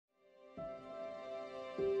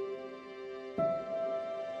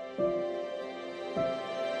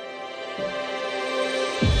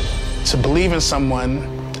To believe in someone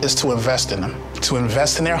is to invest in them, to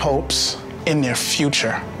invest in their hopes, in their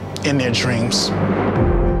future, in their dreams.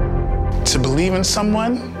 To believe in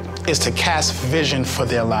someone is to cast vision for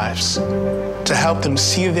their lives, to help them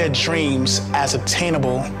see their dreams as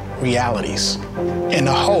attainable realities, in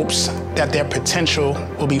the hopes that their potential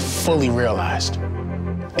will be fully realized,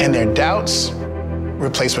 and their doubts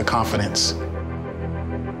replaced with confidence.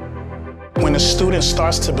 When a student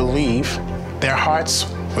starts to believe, their hearts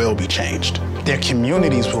will be changed, their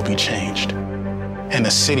communities will be changed, and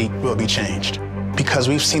the city will be changed, because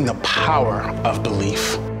we've seen the power of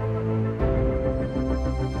belief.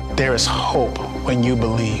 There is hope when you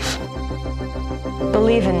believe.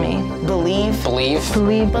 Believe in me. Believe. Believe.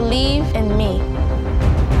 Believe. Believe in me.